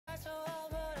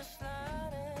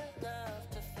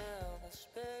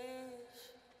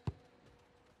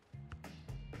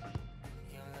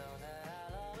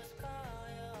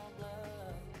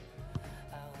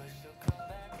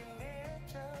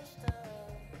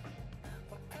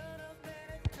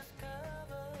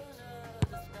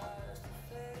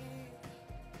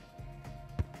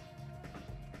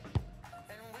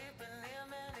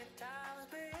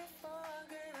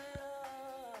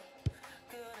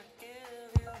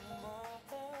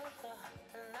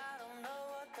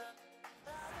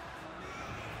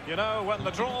You know, when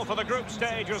the draw for the group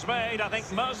stage was made, I think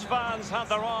most fans had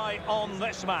their eye on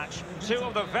this match. Two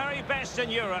of the very best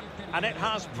in Europe, and it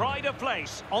has pride of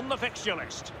place on the fixture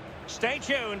list. Stay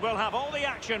tuned, we'll have all the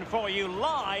action for you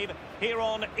live here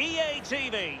on EA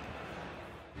TV.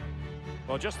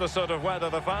 Well, just the sort of weather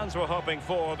the fans were hoping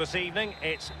for this evening.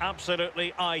 It's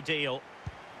absolutely ideal.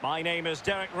 My name is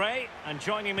Derek Ray, and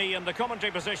joining me in the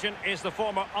commentary position is the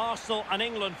former Arsenal and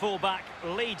England fullback,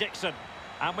 Lee Dixon.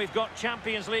 And we've got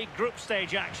Champions League group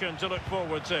stage action to look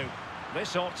forward to.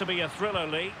 This ought to be a thriller,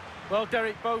 Lee. Well,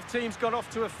 Derek, both teams got off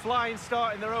to a flying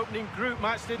start in their opening group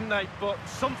match, didn't they? But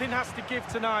something has to give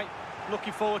tonight.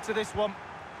 Looking forward to this one.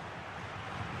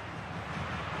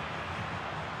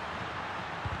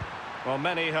 Well,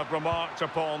 many have remarked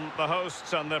upon the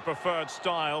hosts and their preferred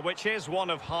style, which is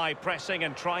one of high pressing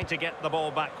and trying to get the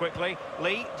ball back quickly.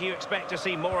 Lee, do you expect to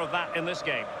see more of that in this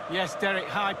game? Yes, Derek,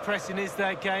 high pressing is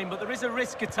their game, but there is a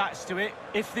risk attached to it.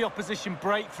 If the opposition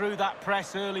break through that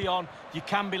press early on, you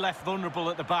can be left vulnerable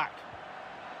at the back.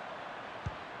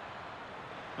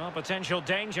 Well, potential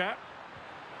danger.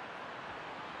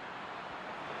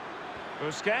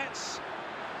 Busquets.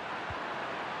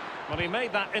 Well, he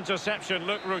made that interception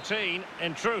look routine.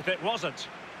 In truth, it wasn't.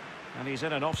 And he's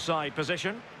in an offside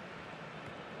position.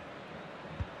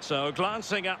 So,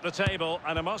 glancing at the table,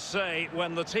 and I must say,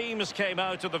 when the teams came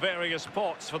out of the various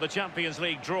pots for the Champions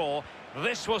League draw,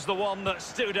 this was the one that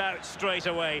stood out straight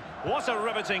away. What a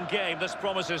riveting game this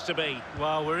promises to be.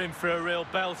 Well, we're in for a real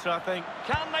belter, I think.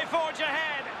 Can they forge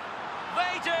ahead?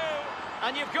 They do!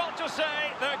 And you've got to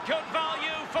say, they're good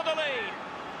value for the lead.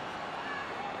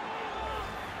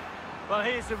 Well,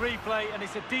 here's the replay, and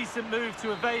it's a decent move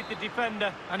to evade the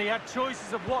defender, and he had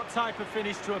choices of what type of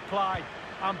finish to apply.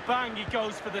 And bang, he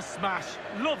goes for the smash.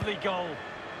 Lovely goal.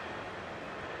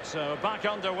 So back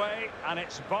underway, and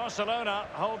it's Barcelona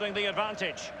holding the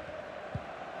advantage.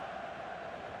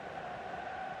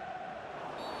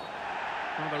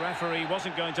 Well, the referee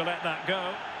wasn't going to let that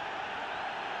go.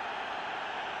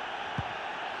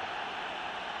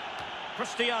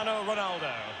 Cristiano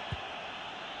Ronaldo.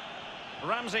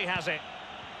 Ramsey has it.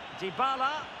 Dybala.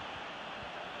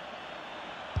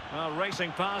 Well,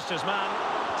 racing past his man.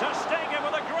 Ter Stegen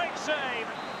with a great save.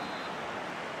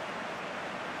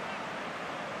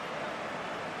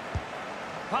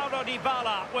 Paulo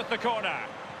Dybala with the corner.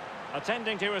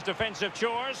 Attending to his defensive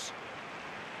chores.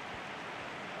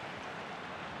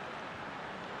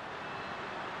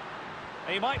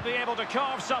 He might be able to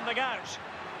carve something out.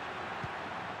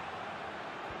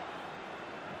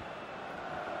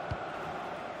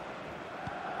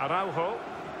 Araujo.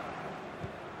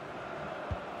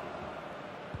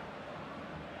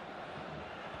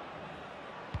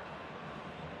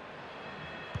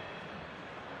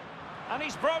 And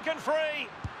he's broken free.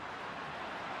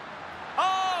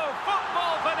 Oh,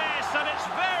 football finesse at its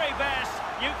very best.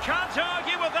 You can't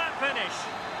argue with that finish.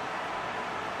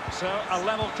 So, a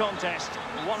level contest,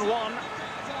 1-1.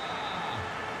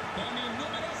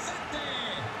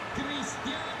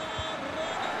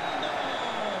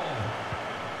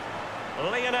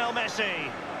 Lionel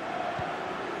Messi.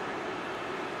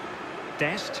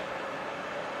 Dest.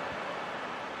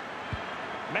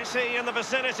 Messi in the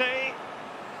vicinity.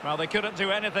 Well, they couldn't do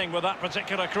anything with that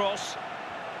particular cross.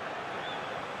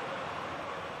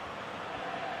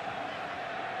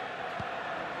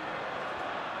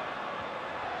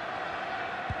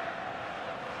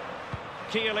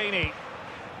 Chiellini.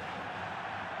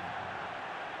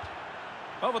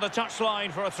 Over the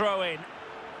touchline for a throw-in.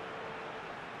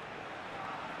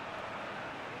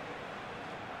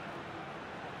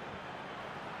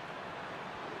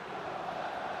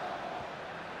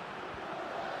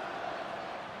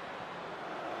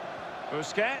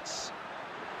 Busquets.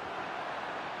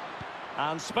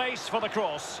 And space for the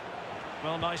cross.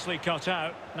 Well, nicely cut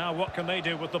out. Now what can they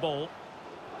do with the ball?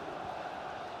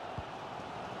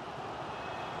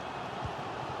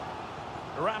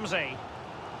 Ramsey.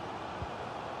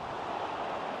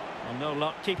 Well, no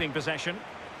luck keeping possession.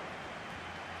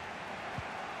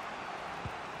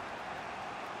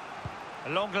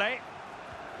 Longley.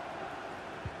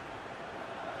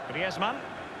 Griezmann.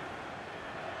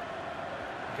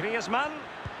 Griezmann.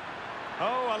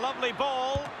 Oh, a lovely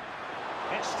ball.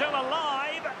 It's still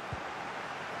alive.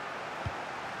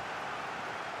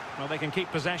 Well, they can keep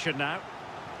possession now.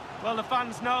 Well, the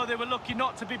fans know they were lucky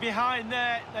not to be behind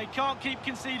there. They can't keep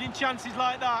conceding chances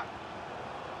like that.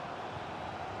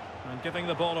 And giving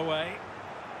the ball away.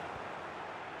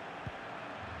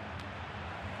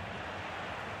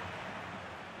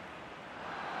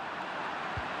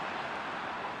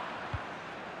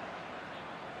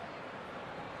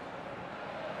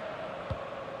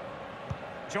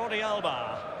 Jordi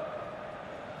Alba.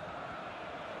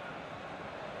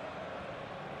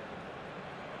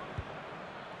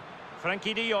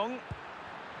 Frenkie de Jong.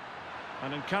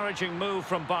 An encouraging move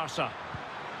from Barca.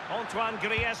 Antoine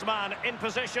Griezmann in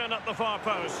position at the far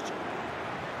post.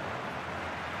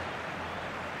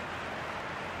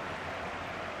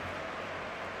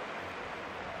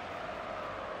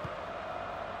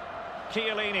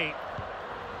 Chiellini.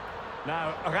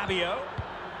 Now Rabiot.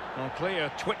 Well, clear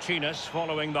twitchiness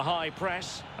following the high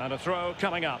press, and a throw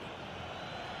coming up.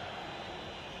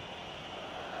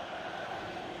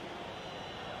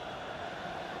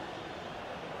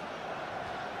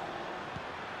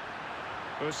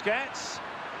 Busquets.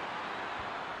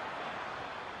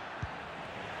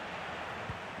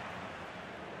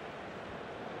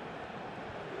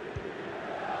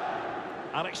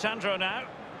 Alexandro now.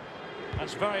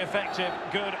 That's very effective,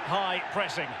 good high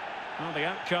pressing. Well, the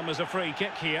outcome is a free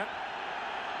kick here.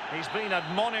 He's been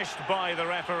admonished by the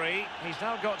referee. He's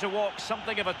now got to walk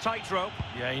something of a tightrope.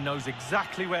 Yeah, he knows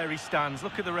exactly where he stands.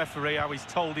 Look at the referee, how he's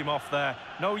told him off there.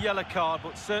 No yellow card,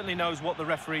 but certainly knows what the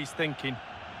referee's thinking.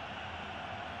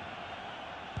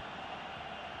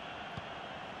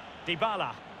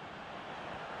 Dybala.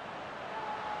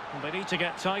 Well, they need to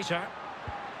get tighter.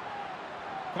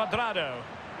 Cuadrado.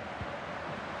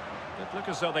 It looked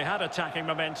as though they had attacking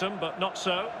momentum, but not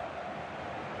so.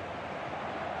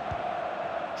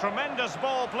 Tremendous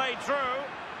ball played through.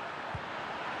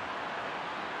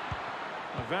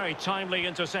 A very timely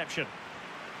interception.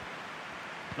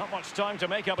 Not much time to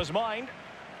make up his mind.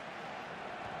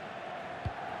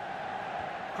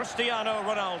 Cristiano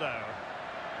Ronaldo.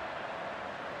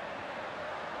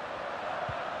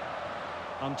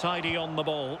 Untidy on the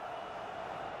ball.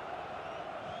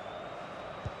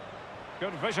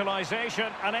 Good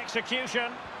visualization and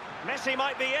execution. Messi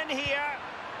might be in here.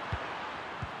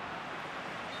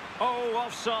 Oh,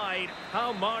 offside.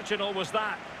 How marginal was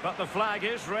that? But the flag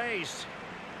is raised.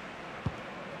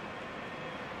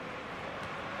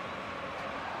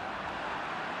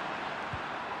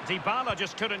 Dybala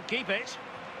just couldn't keep it.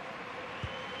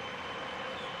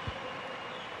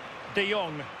 De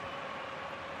Jong.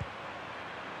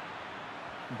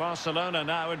 Barcelona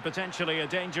now in potentially a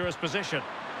dangerous position.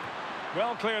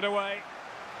 Well cleared away.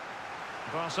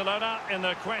 Barcelona in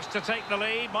the quest to take the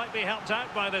lead, might be helped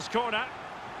out by this corner.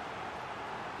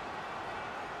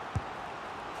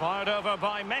 Fired over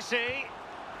by Messi.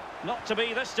 Not to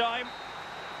be this time.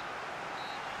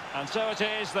 And so it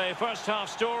is, the first half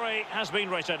story has been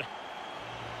written.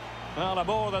 Well, a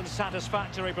more than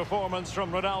satisfactory performance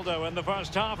from Ronaldo in the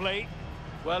first half, Lee.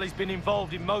 Well, he's been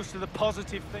involved in most of the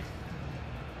positive things.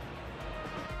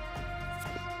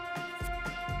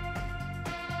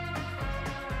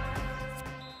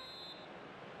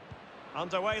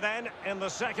 Underway then in the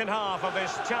second half of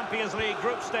this Champions League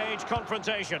group stage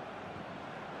confrontation.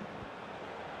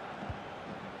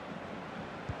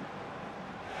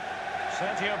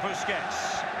 Sergio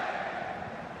Busquets.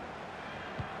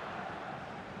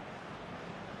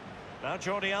 Now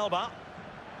Jordi Alba.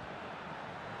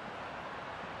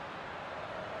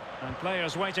 And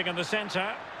players waiting in the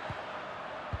centre.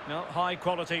 No, high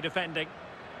quality defending.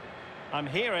 I'm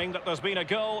hearing that there's been a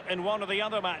goal in one of the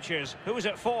other matches. Who's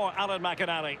it for, Alan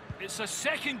McInally? It's a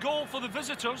second goal for the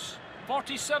visitors.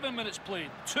 47 minutes played.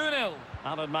 2-0.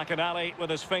 Alan McInally with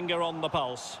his finger on the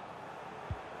pulse.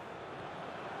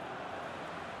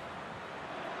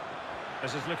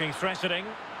 This is looking threatening.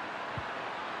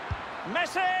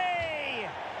 Messi!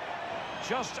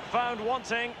 Just found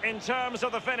wanting in terms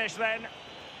of the finish then.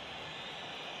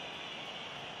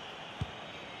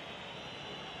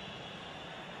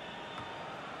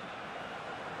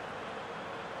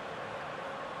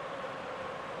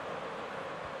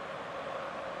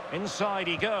 Inside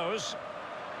he goes.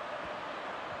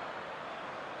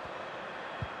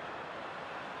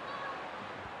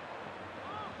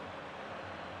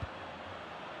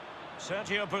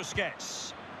 Sergio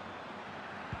Busquets.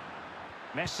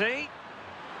 Messi.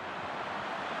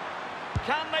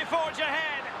 Can they forge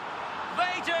ahead?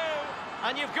 They do.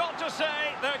 And you've got to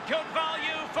say they're good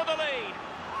value for the lead.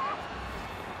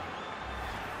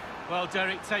 Well,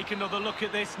 Derek, take another look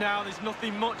at this now. There's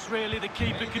nothing much, really, the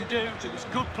keeper can do. It was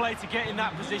good play to get in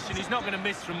that position. He's not going to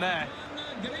miss from there.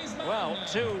 Well,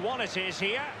 2-1 it is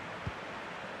here.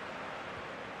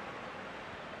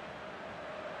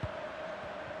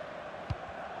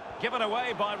 Given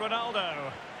away by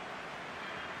Ronaldo.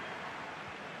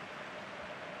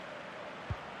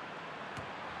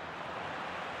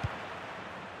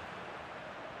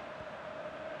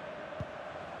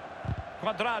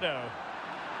 Cuadrado.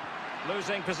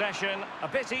 Losing possession a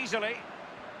bit easily.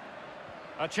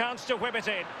 A chance to whip it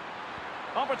in.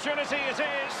 Opportunity it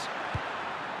is.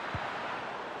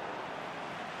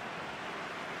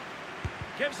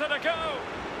 Gives it a go.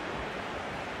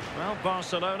 Well,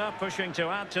 Barcelona pushing to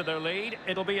add to their lead.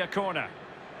 It'll be a corner.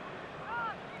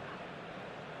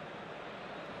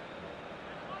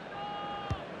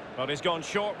 But he's gone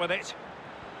short with it.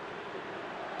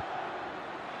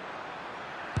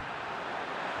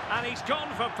 And he's gone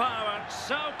for power,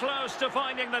 so close to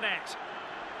finding the net.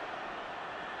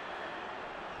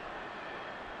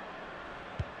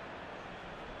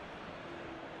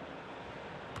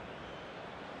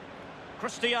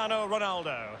 Cristiano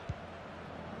Ronaldo.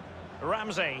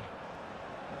 Ramsey.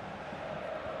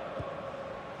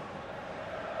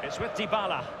 It's with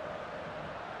Dybala.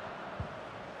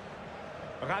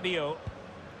 Rabiot.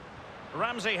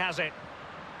 Ramsey has it.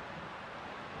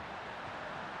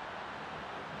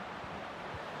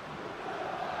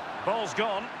 Ball's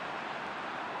gone.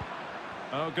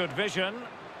 Oh, good vision.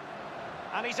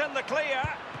 And he's in the clear.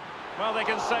 Well, they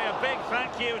can say a big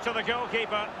thank you to the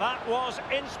goalkeeper. That was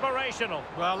inspirational.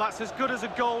 Well, that's as good as a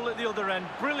goal at the other end.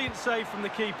 Brilliant save from the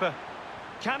keeper.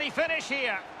 Can he finish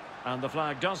here? And the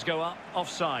flag does go up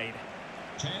offside.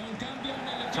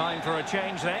 Time for a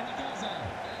change then.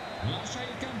 Lascia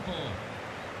il campo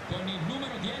con il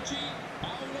numero 10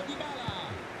 Paulo Dybala.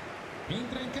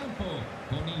 Entra in campo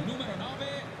con il numero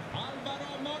 9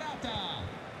 Alvaro Morata.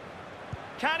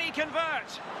 Can he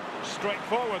convert?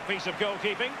 Straightforward piece of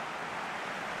goalkeeping.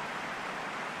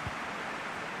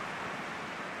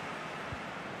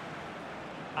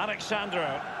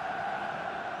 Alexandro.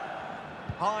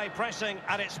 High pressing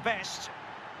at its best.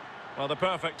 Well, the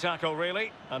perfect tackle,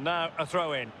 really. And now a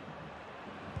throw-in.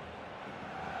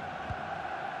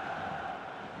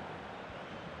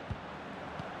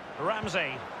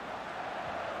 Ramsey.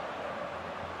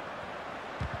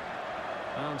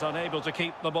 And unable to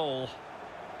keep the ball.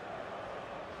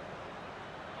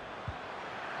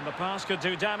 And the pass could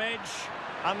do damage.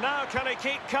 And now can he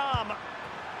keep calm?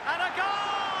 And a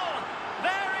goal!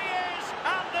 There he is!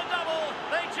 And the double!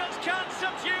 They just can't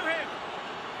subdue him!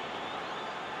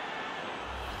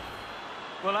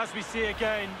 Well, as we see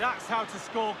again, that's how to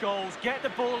score goals. Get the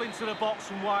ball into the box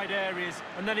from wide areas,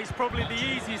 and then it's probably the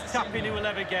easiest tap-in he will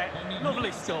ever get.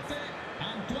 Lovely stuff.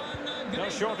 No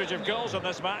shortage of goals in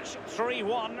this match.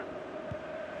 3-1.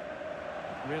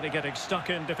 Really getting stuck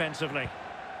in defensively.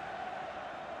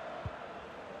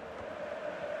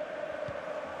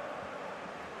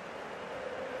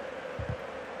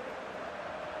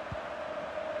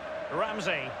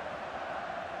 Ramsey.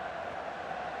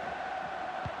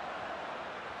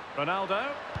 Ronaldo.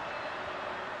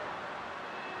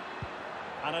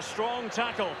 And a strong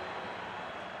tackle.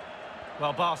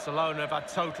 Well, Barcelona have had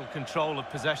total control of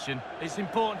possession. It's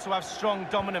important to have strong,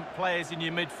 dominant players in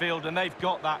your midfield, and they've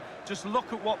got that. Just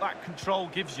look at what that control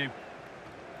gives you.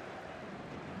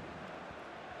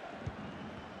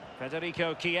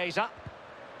 Federico Chiesa.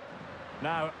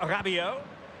 Now Rabiot.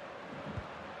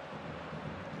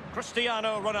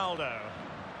 Cristiano Ronaldo.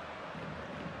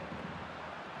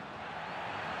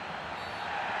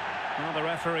 Well, the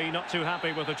referee not too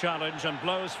happy with the challenge and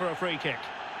blows for a free kick.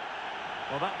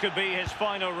 Well, that could be his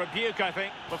final rebuke, I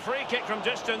think. The free kick from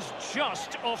distance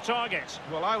just off target.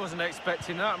 Well, I wasn't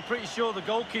expecting that. I'm pretty sure the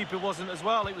goalkeeper wasn't as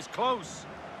well. It was close.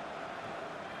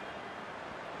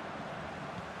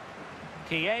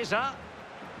 Chiesa.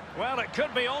 Well, it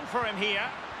could be on for him here.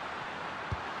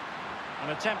 An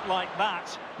attempt like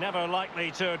that, never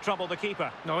likely to trouble the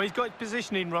keeper. No, he's got his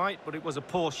positioning right, but it was a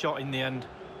poor shot in the end.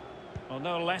 Well,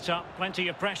 no let-up, plenty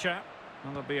of pressure.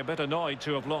 And they'll be a bit annoyed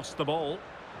to have lost the ball.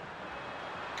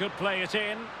 Could play it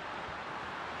in.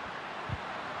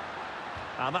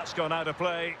 And that's gone out of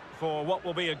play for what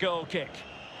will be a goal kick.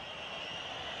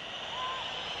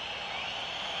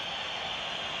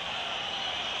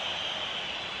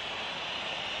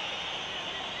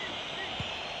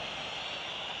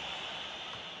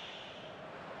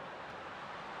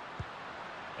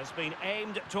 It's been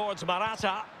aimed towards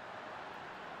Morata.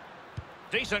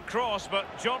 Decent cross, but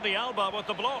Jordi Alba with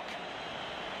the block.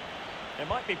 It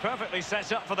might be perfectly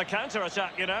set up for the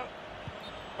counter-attack, you know.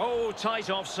 Oh, tight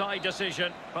offside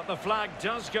decision, but the flag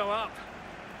does go up.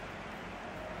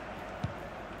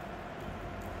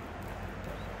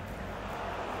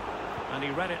 And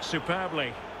he read it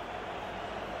superbly.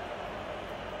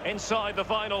 Inside the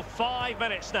final 5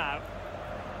 minutes now.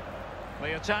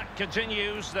 The attack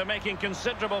continues, they're making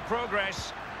considerable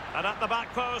progress. And at the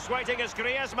back post, waiting is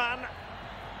Griezmann.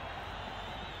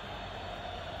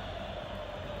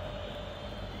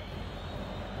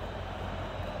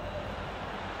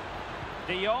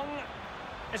 De Jong,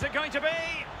 is it going to be?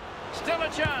 Still a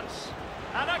chance.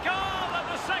 And a goal at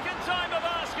the second time of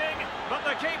asking, but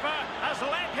the keeper has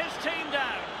let his team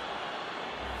down.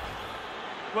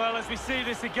 Well, as we see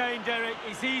this again, Derek,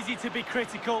 it's easy to be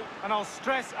critical, and I'll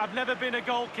stress I've never been a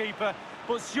goalkeeper,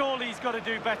 but surely he's got to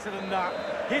do better than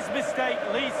that. His mistake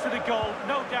leads to the goal,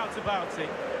 no doubt about it.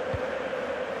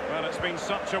 Well, it's been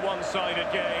such a one-sided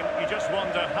game. You just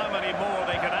wonder how many more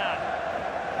they could add.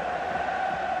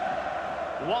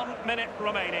 1 minute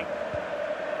remaining.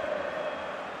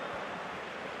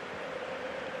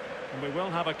 And we will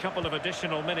have a couple of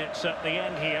additional minutes at the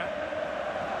end here.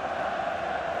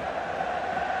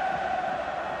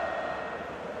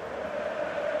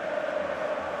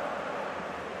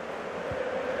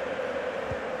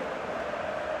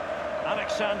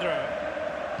 Alexandro.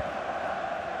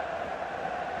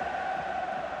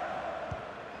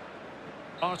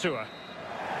 Artur.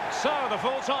 So, the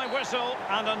full-time whistle,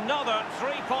 and another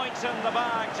 3 points in the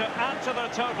bag to add to their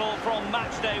total from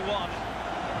match day 1.